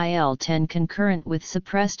IL-4 and IL-10 concurrent with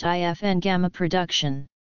suppressed IFN gamma production.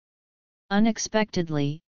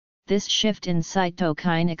 Unexpectedly, this shift in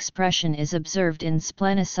cytokine expression is observed in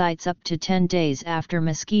splenocytes up to 10 days after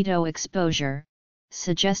mosquito exposure,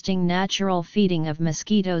 suggesting natural feeding of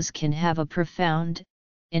mosquitoes can have a profound,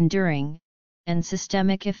 enduring, and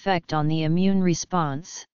systemic effect on the immune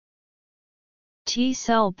response.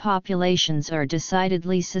 T-cell populations are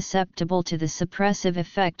decidedly susceptible to the suppressive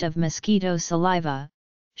effect of mosquito saliva,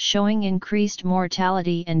 showing increased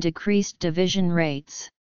mortality and decreased division rates.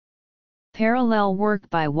 Parallel work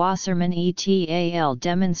by Wasserman et al.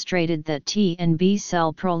 Demonstrated that T and B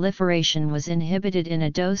cell proliferation was inhibited in a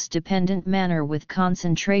dose-dependent manner with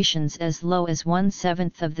concentrations as low as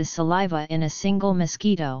 1/7 of the saliva in a single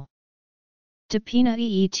mosquito. Tapina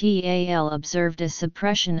et al. Observed a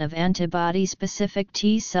suppression of antibody-specific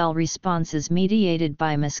T-cell responses mediated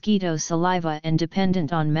by mosquito saliva and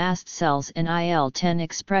dependent on mast cells and IL-10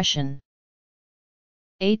 expression.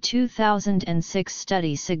 A 2006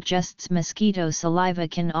 study suggests mosquito saliva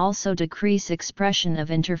can also decrease expression of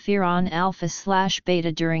interferon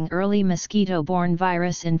alpha/beta during early mosquito-borne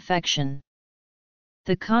virus infection.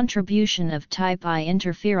 The contribution of type I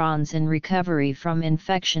interferons in recovery from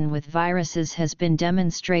infection with viruses has been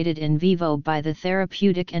demonstrated in vivo by the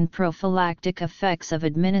therapeutic and prophylactic effects of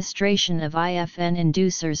administration of IFN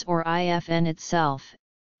inducers or IFN itself,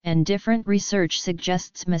 and different research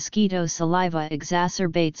suggests mosquito saliva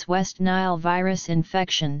exacerbates West Nile virus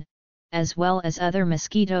infection, as well as other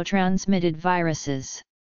mosquito-transmitted viruses.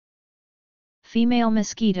 Female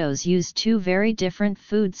mosquitoes use two very different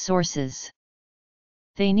food sources.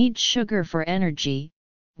 They need sugar for energy,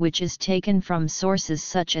 which is taken from sources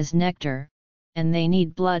such as nectar, and they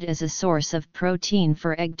need blood as a source of protein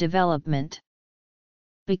for egg development.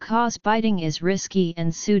 Because biting is risky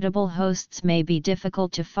and suitable hosts may be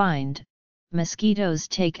difficult to find, mosquitoes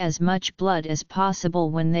take as much blood as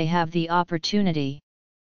possible when they have the opportunity.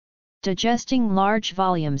 Digesting large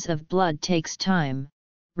volumes of blood takes time,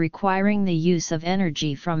 requiring the use of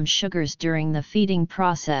energy from sugars during the feeding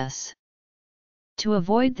process. To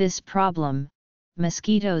avoid this problem,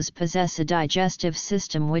 mosquitoes possess a digestive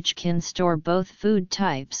system which can store both food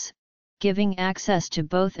types, giving access to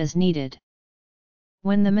both as needed.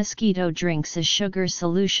 When the mosquito drinks a sugar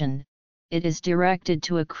solution, it is directed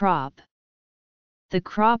to a crop. The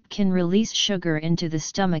crop can release sugar into the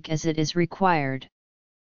stomach as it is required.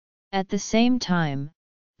 At the same time,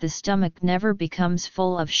 the stomach never becomes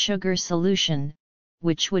full of sugar solution,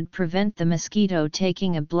 which would prevent the mosquito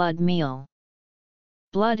taking a blood meal.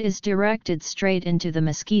 Blood is directed straight into the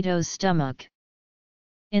mosquito's stomach.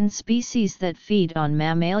 In species that feed on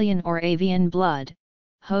mammalian or avian blood,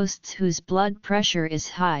 hosts whose blood pressure is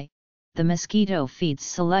high, the mosquito feeds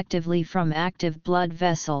selectively from active blood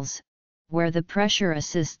vessels, where the pressure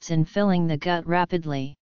assists in filling the gut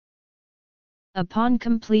rapidly. Upon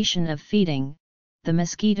completion of feeding, the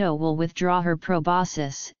mosquito will withdraw her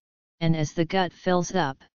proboscis, and as the gut fills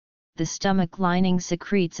up, the stomach lining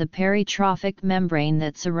secretes a peritrophic membrane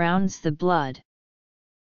that surrounds the blood.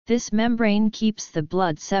 This membrane keeps the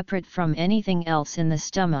blood separate from anything else in the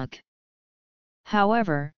stomach.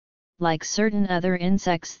 However, like certain other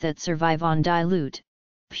insects that survive on dilute,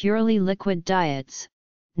 purely liquid diets,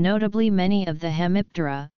 notably many of the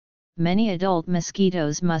Hemiptera, many adult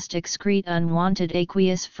mosquitoes must excrete unwanted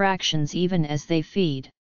aqueous fractions even as they feed.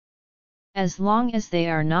 As long as they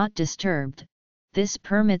are not disturbed, this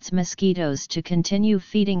permits mosquitoes to continue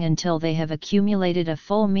feeding until they have accumulated a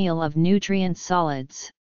full meal of nutrient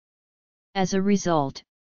solids. As a result,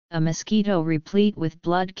 a mosquito replete with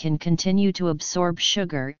blood can continue to absorb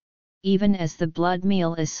sugar, even as the blood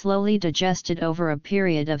meal is slowly digested over a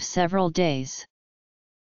period of several days.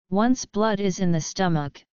 Once blood is in the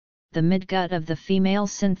stomach, the midgut of the female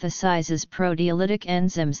synthesizes proteolytic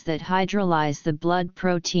enzymes that hydrolyze the blood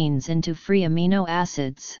proteins into free amino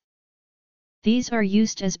acids. These are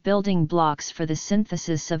used as building blocks for the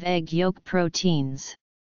synthesis of egg yolk proteins.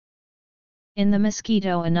 In the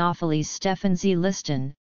mosquito Anopheles stephensii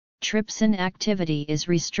liston, trypsin activity is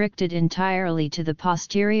restricted entirely to the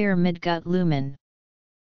posterior midgut lumen.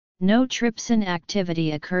 No trypsin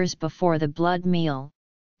activity occurs before the blood meal,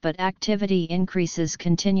 but activity increases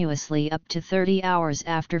continuously up to 30 hours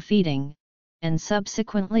after feeding, and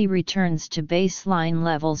subsequently returns to baseline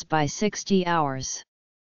levels by 60 hours.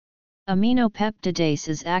 Aminopeptidase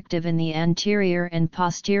is active in the anterior and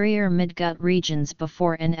posterior midgut regions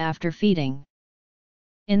before and after feeding.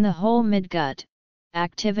 In the whole midgut,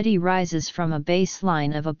 activity rises from a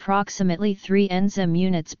baseline of approximately 3 enzyme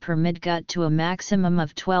units per midgut to a maximum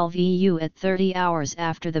of 12 EU at 30 hours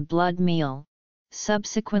after the blood meal,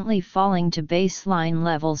 subsequently falling to baseline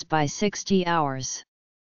levels by 60 hours.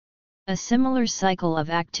 A similar cycle of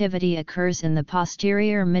activity occurs in the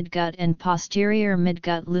posterior midgut and posterior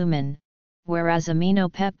midgut lumen, whereas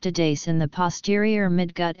aminopeptidase in the posterior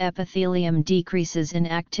midgut epithelium decreases in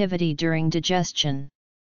activity during digestion.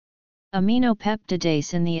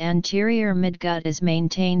 Aminopeptidase in the anterior midgut is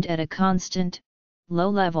maintained at a constant, low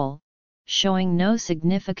level, showing no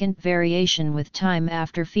significant variation with time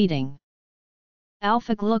after feeding.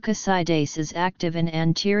 Alpha-glucosidase is active in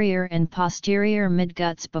anterior and posterior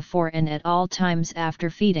midguts before and at all times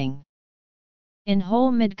after feeding. In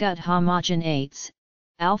whole midgut homogenates,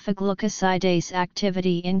 alpha-glucosidase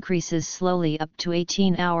activity increases slowly up to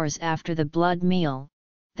 18 hours after the blood meal,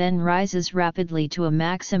 then rises rapidly to a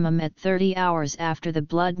maximum at 30 hours after the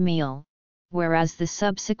blood meal, whereas the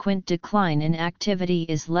subsequent decline in activity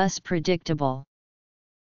is less predictable.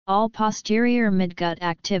 All posterior midgut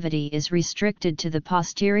activity is restricted to the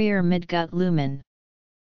posterior midgut lumen.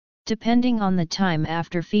 Depending on the time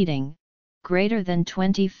after feeding, greater than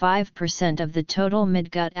 25% of the total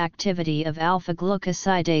midgut activity of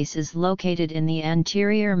alpha-glucosidase is located in the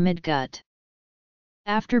anterior midgut.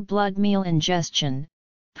 After blood meal ingestion,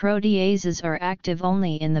 proteases are active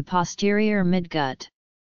only in the posterior midgut.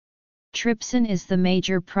 Trypsin is the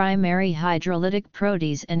major primary hydrolytic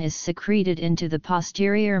protease and is secreted into the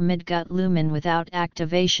posterior midgut lumen without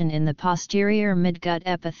activation in the posterior midgut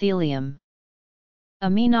epithelium.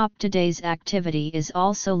 Aminopeptidase activity is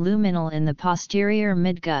also luminal in the posterior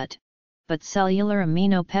midgut, but cellular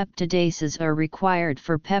aminopeptidases are required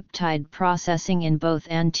for peptide processing in both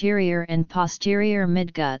anterior and posterior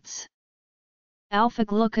midguts.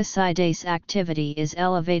 Alpha-glucosidase activity is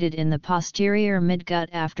elevated in the posterior midgut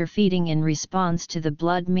after feeding in response to the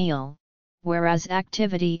blood meal, whereas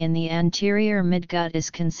activity in the anterior midgut is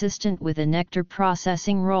consistent with a nectar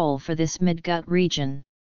processing role for this midgut region.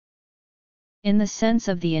 In the sense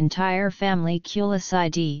of the entire family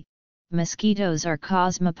Culicidae, mosquitoes are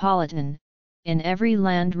cosmopolitan, in every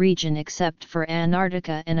land region except for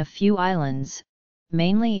Antarctica and a few islands,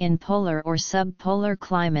 mainly in polar or subpolar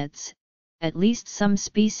climates. At least some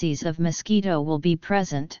species of mosquito will be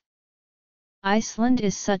present. Iceland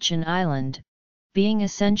is such an island, being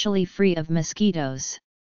essentially free of mosquitoes.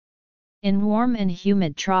 In warm and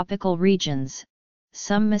humid tropical regions,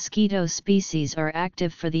 some mosquito species are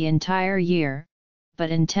active for the entire year, but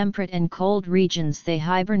in temperate and cold regions they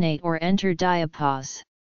hibernate or enter diapause.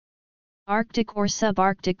 Arctic or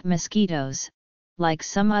subarctic mosquitoes, like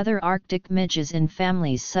some other Arctic midges in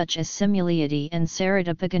families such as Simuliidae and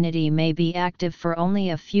Ceratopagonidae, may be active for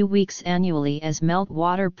only a few weeks annually as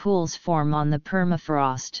meltwater pools form on the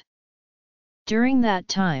permafrost. During that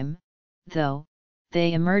time, though,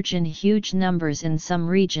 they emerge in huge numbers in some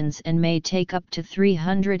regions and may take up to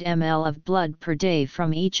 300 ml of blood per day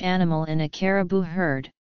from each animal in a caribou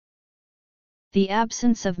herd. The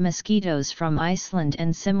absence of mosquitoes from Iceland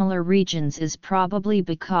and similar regions is probably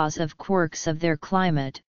because of quirks of their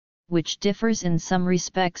climate, which differs in some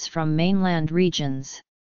respects from mainland regions.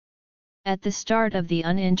 At the start of the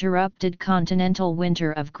uninterrupted continental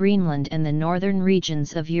winter of Greenland and the northern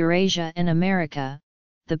regions of Eurasia and America,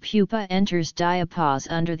 the pupa enters diapause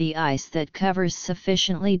under the ice that covers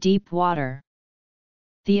sufficiently deep water.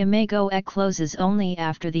 The imago ecloses only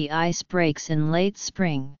after the ice breaks in late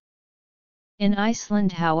spring. In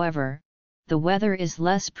Iceland, however, the weather is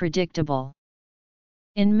less predictable.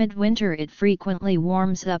 In midwinter it frequently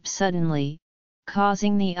warms up suddenly,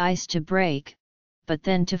 causing the ice to break, but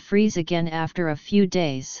then to freeze again after a few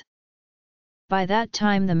days. By that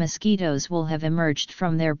time the mosquitoes will have emerged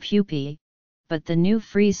from their pupae, but the new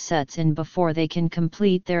freeze sets in before they can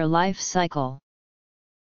complete their life cycle.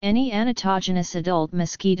 Any anatogenous adult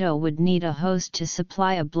mosquito would need a host to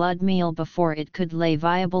supply a blood meal before it could lay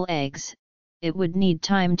viable eggs. It would need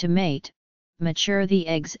time to mate, mature the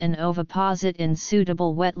eggs and oviposit in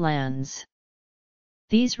suitable wetlands.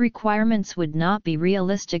 These requirements would not be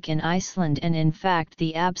realistic in Iceland, and in fact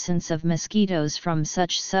the absence of mosquitoes from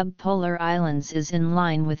such subpolar islands is in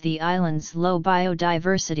line with the island's low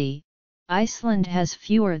biodiversity. Iceland has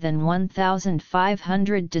fewer than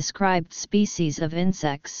 1,500 described species of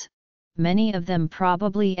insects, many of them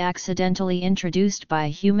probably accidentally introduced by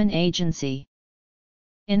human agency.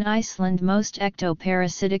 In Iceland, most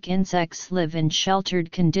ectoparasitic insects live in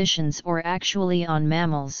sheltered conditions or actually on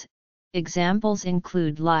mammals. Examples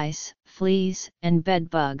include lice, fleas, and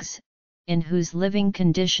bedbugs, in whose living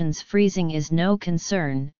conditions freezing is no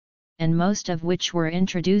concern, and most of which were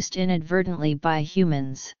introduced inadvertently by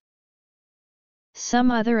humans.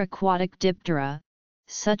 Some other aquatic Diptera,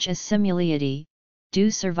 such as Simuliidae,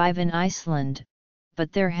 do survive in Iceland,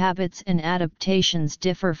 but their habits and adaptations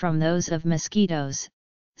differ from those of mosquitoes.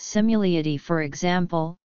 Simuliidae, for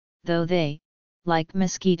example, though they, like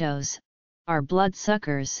mosquitoes, are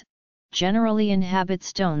bloodsuckers, generally inhabit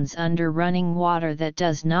stones under running water that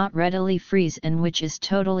does not readily freeze and which is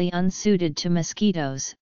totally unsuited to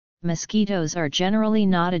mosquitoes. Mosquitoes are generally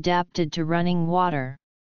not adapted to running water.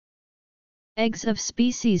 Eggs of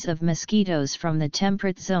species of mosquitoes from the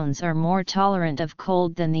temperate zones are more tolerant of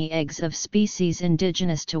cold than the eggs of species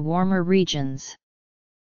indigenous to warmer regions.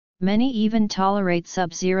 Many even tolerate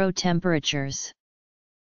sub-zero temperatures.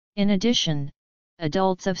 In addition,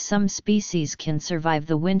 adults of some species can survive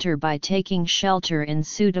the winter by taking shelter in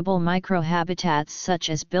suitable microhabitats such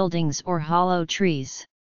as buildings or hollow trees.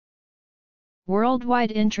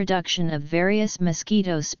 Worldwide introduction of various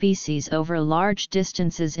mosquito species over large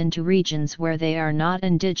distances into regions where they are not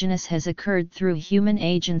indigenous has occurred through human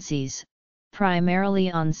agencies,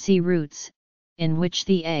 primarily on sea routes, in which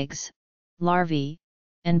the eggs, larvae,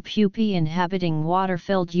 and pupae inhabiting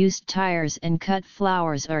water-filled used tires and cut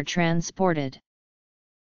flowers are transported.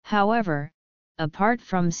 However, apart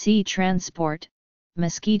from sea transport,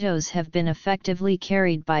 mosquitoes have been effectively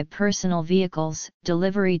carried by personal vehicles,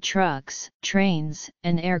 delivery trucks, trains,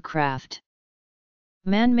 and aircraft.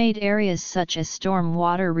 Man-made areas such as storm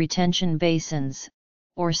water retention basins,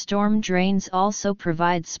 or storm drains also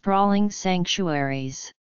provide sprawling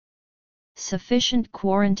sanctuaries. Sufficient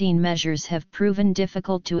quarantine measures have proven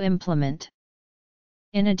difficult to implement.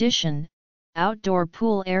 In addition, outdoor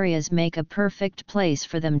pool areas make a perfect place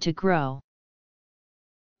for them to grow.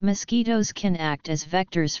 Mosquitoes can act as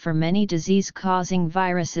vectors for many disease-causing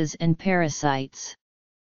viruses and parasites.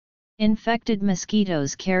 Infected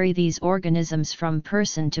mosquitoes carry these organisms from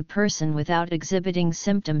person to person without exhibiting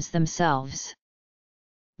symptoms themselves.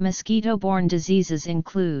 Mosquito-borne diseases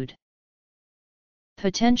include: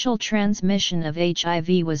 potential transmission of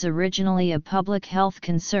HIV was originally a public health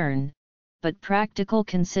concern, but practical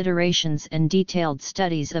considerations and detailed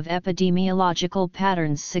studies of epidemiological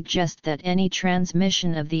patterns suggest that any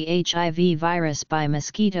transmission of the HIV virus by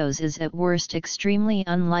mosquitoes is at worst extremely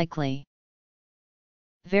unlikely.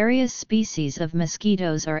 Various species of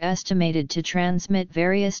mosquitoes are estimated to transmit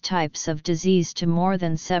various types of disease to more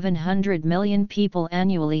than 700 million people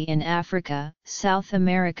annually in Africa, South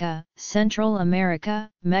America, Central America,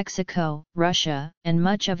 Mexico, Russia, and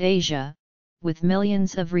much of Asia, with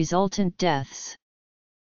millions of resultant deaths.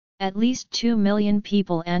 At least 2 million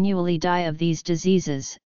people annually die of these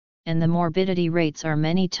diseases, and the morbidity rates are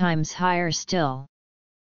many times higher still.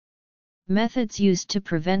 Methods used to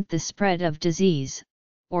prevent the spread of disease,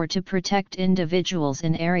 or to protect individuals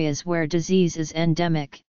in areas where disease is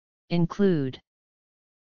endemic, include: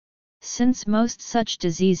 since most such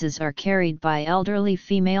diseases are carried by elderly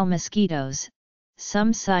female mosquitoes,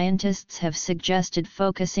 some scientists have suggested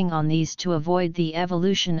focusing on these to avoid the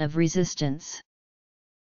evolution of resistance.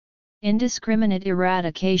 Indiscriminate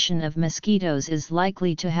eradication of mosquitoes is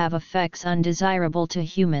likely to have effects undesirable to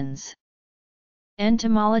humans.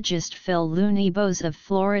 Entomologist Phil Lunebos of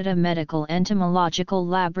Florida Medical Entomological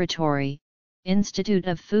Laboratory, Institute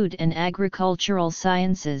of Food and Agricultural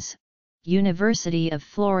Sciences, University of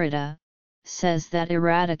Florida, says that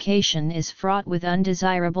eradication is fraught with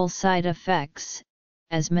undesirable side effects,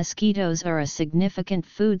 as mosquitoes are a significant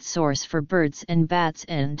food source for birds and bats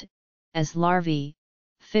and, as larvae,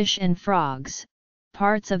 fish and frogs,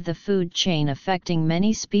 parts of the food chain affecting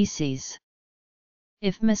many species.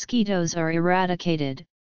 If mosquitoes are eradicated,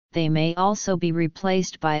 they may also be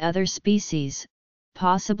replaced by other species,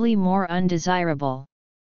 possibly more undesirable.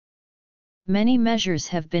 Many measures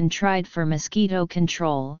have been tried for mosquito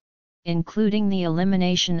control, including the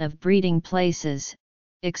elimination of breeding places,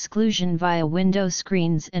 exclusion via window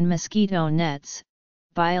screens and mosquito nets,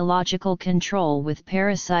 biological control with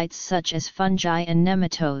parasites such as fungi and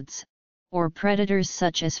nematodes, or predators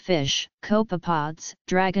such as fish, copepods,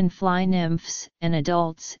 dragonfly nymphs, and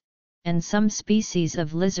adults, and some species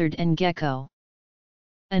of lizard and gecko.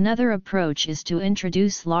 Another approach is to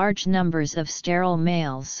introduce large numbers of sterile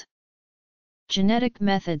males. Genetic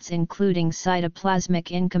methods including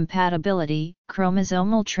cytoplasmic incompatibility,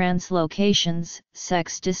 chromosomal translocations,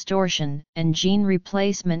 sex distortion, and gene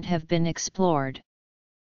replacement have been explored.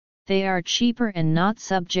 They are cheaper and not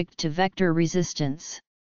subject to vector resistance.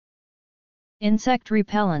 Insect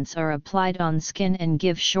repellents are applied on skin and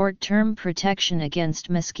give short-term protection against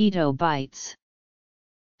mosquito bites.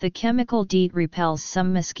 The chemical DEET repels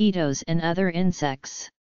some mosquitoes and other insects.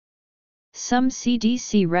 Some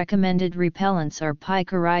CDC recommended repellents are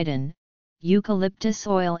picaridin, eucalyptus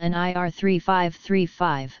oil and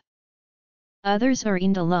IR3535. Others are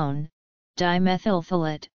indolone,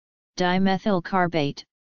 dimethylfolate, dimethylcarbate,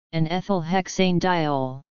 and ethyl hexane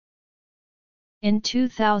diol. In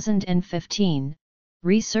 2015,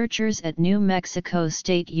 researchers at New Mexico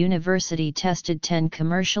State University tested 10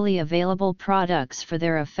 commercially available products for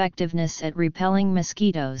their effectiveness at repelling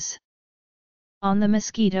mosquitoes. On the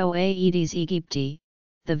mosquito Aedes aegypti,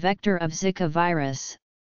 the vector of Zika virus,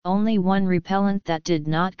 only one repellent that did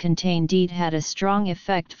not contain DEET had a strong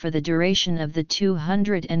effect for the duration of the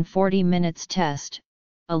 240 minutes test,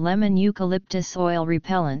 a lemon eucalyptus oil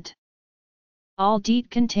repellent. All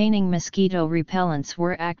DEET-containing mosquito repellents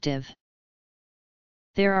were active.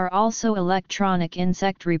 There are also electronic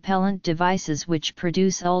insect repellent devices which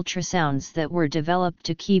produce ultrasounds that were developed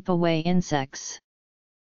to keep away insects.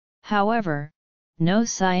 However, no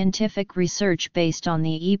scientific research based on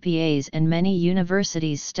the EPA's and many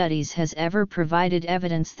universities' studies has ever provided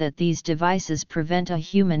evidence that these devices prevent a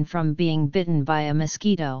human from being bitten by a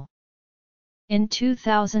mosquito. In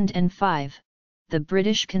 2005, the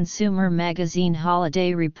British consumer magazine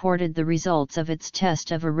Holiday reported the results of its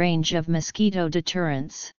test of a range of mosquito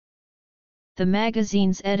deterrents. The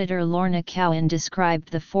magazine's editor Lorna Cowan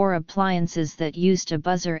described the 4 appliances that used a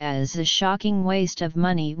buzzer as a shocking waste of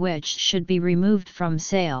money which should be removed from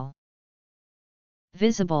sale.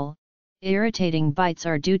 Visible, irritating bites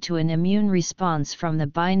are due to an immune response from the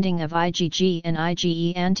binding of IgG and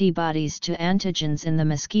IgE antibodies to antigens in the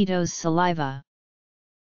mosquito's saliva.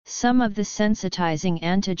 Some of the sensitizing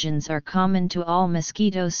antigens are common to all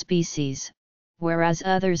mosquito species, whereas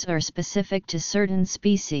others are specific to certain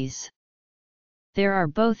species. There are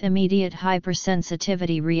both immediate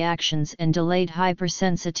hypersensitivity reactions and delayed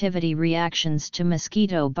hypersensitivity reactions to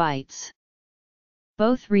mosquito bites.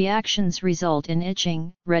 Both reactions result in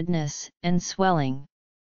itching, redness, and swelling.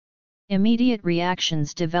 Immediate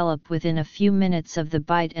reactions develop within a few minutes of the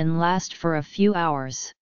bite and last for a few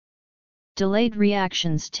hours. Delayed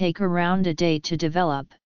reactions take around a day to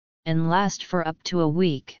develop, and last for up to a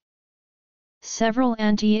week. Several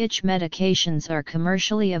anti-itch medications are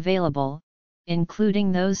commercially available,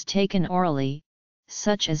 including those taken orally,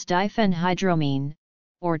 such as diphenhydramine,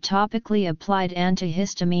 or topically applied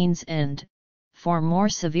antihistamines and, for more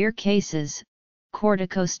severe cases,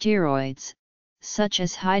 corticosteroids, such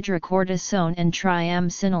as hydrocortisone and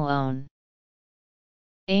triamcinolone.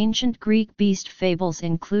 Ancient Greek beast fables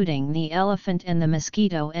including the elephant and the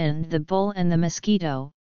mosquito and the bull and the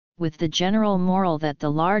mosquito, with the general moral that the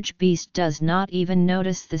large beast does not even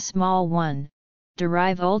notice the small one,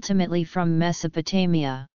 derive ultimately from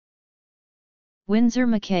Mesopotamia. Winsor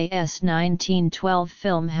McKay's 1912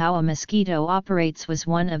 film How a Mosquito Operates was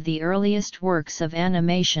one of the earliest works of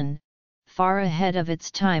animation, far ahead of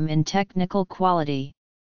its time in technical quality.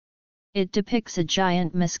 It depicts a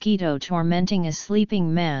giant mosquito tormenting a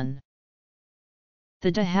sleeping man.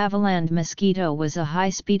 The de Havilland Mosquito was a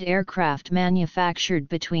high-speed aircraft manufactured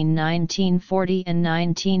between 1940 and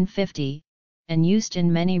 1950, and used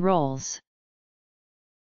in many roles.